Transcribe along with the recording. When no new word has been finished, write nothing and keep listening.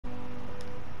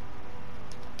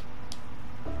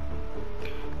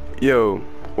Yo,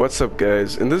 what's up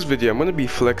guys? In this video I'm gonna be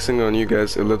flexing on you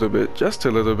guys a little bit, just a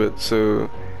little bit, so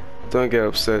don't get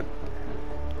upset.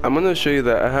 I'm gonna show you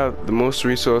that I have the most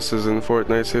resources in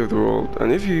Fortnite Save the World,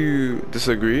 and if you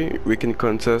disagree, we can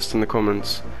contest in the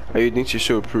comments, and you need to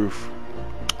show proof.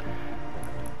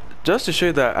 Just to show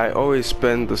you that I always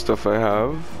spend the stuff I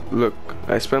have, look,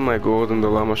 I spend my gold in the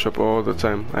llama shop all the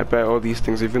time. I buy all these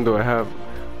things even though I have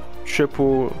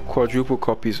triple, quadruple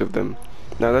copies of them.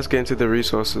 Now let's get into the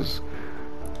resources.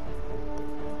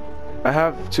 I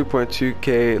have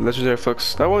 2.2k legendary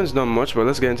flux. That one is not much, but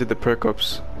let's get into the perk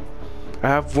ups. I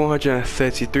have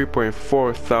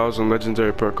 133.4 thousand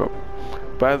legendary perk up.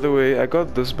 By the way, I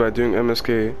got this by doing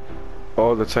MSK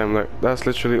all the time. Like, that's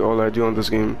literally all I do on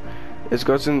this game. It's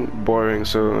gotten boring,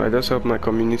 so I just help my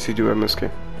community do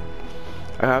MSK.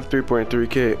 I have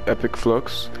 3.3k epic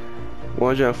flux,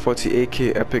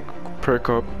 148k epic perk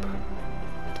up,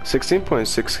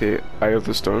 16.6k Eye of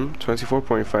the Storm,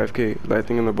 24.5k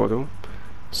Lightning in the Bottle,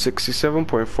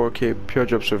 67.4k Pure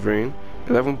Drops of Rain,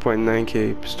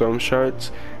 11.9k Storm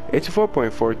Shards,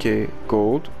 84.4k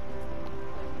Gold.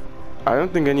 I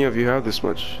don't think any of you have this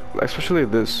much, especially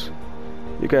this.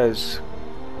 You guys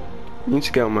need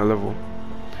to get on my level.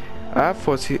 I have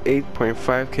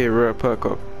 48.5k Rare Perk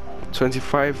Up,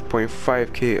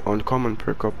 25.5k Uncommon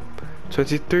Perk Up,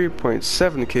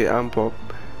 23.7k Amp Up,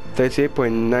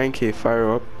 38.9k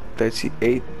Fire Up,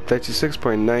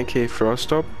 36.9k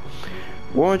Frost Up,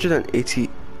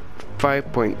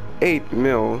 185.8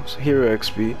 mils Hero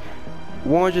XP,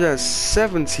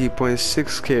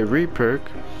 170.6k re-perk,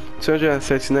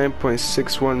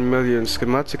 239.61 million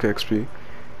Schematic XP,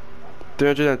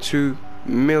 302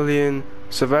 million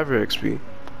Survivor XP,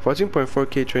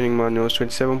 14.4k Training Manuals,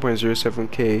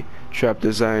 27.07k Trap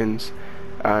Designs,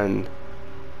 and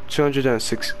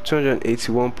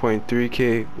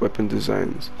 281.3k weapon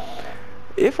designs.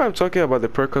 If I'm talking about the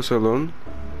perks alone,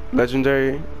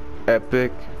 legendary,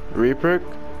 epic, re-perk,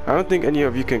 I don't think any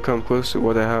of you can come close to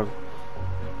what I have.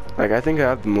 Like, I think I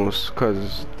have the most,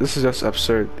 because this is just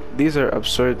absurd. These are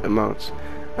absurd amounts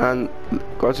and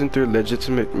gotten through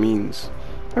legitimate means.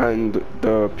 And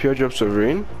the Pure Drops of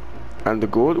Rain and the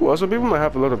gold, well, some people might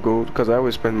have a lot of gold because I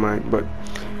always spend mine, but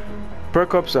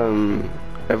perk ups and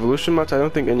evolution mats, I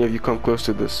don't think any of you come close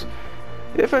to this.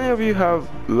 If any of you have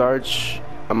large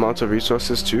amounts of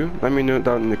resources too, let me know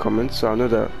down in the comments so I'll know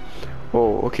that,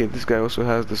 oh, okay, this guy also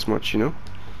has this much, you know.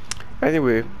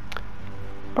 Anyway,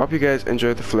 I hope you guys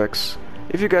enjoyed the flex.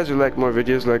 If you guys would like more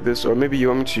videos like this, or maybe you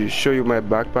want me to show you my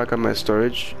backpack and my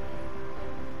storage,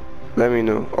 let me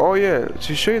know. Oh yeah,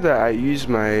 to show you that I use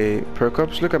my perk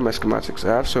ups, look at my schematics. I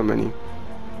have so many,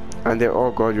 and they're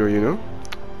all Guardior, you know.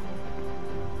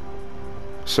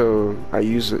 So I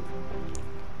use it.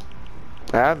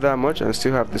 I have that much and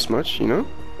still have this much, you know.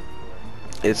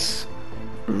 It's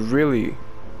really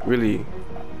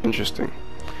interesting.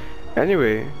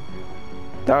 Anyway,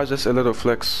 that was just a little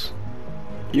flex.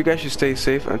 You guys should stay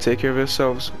safe and take care of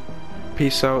yourselves.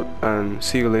 Peace out and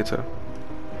see you later.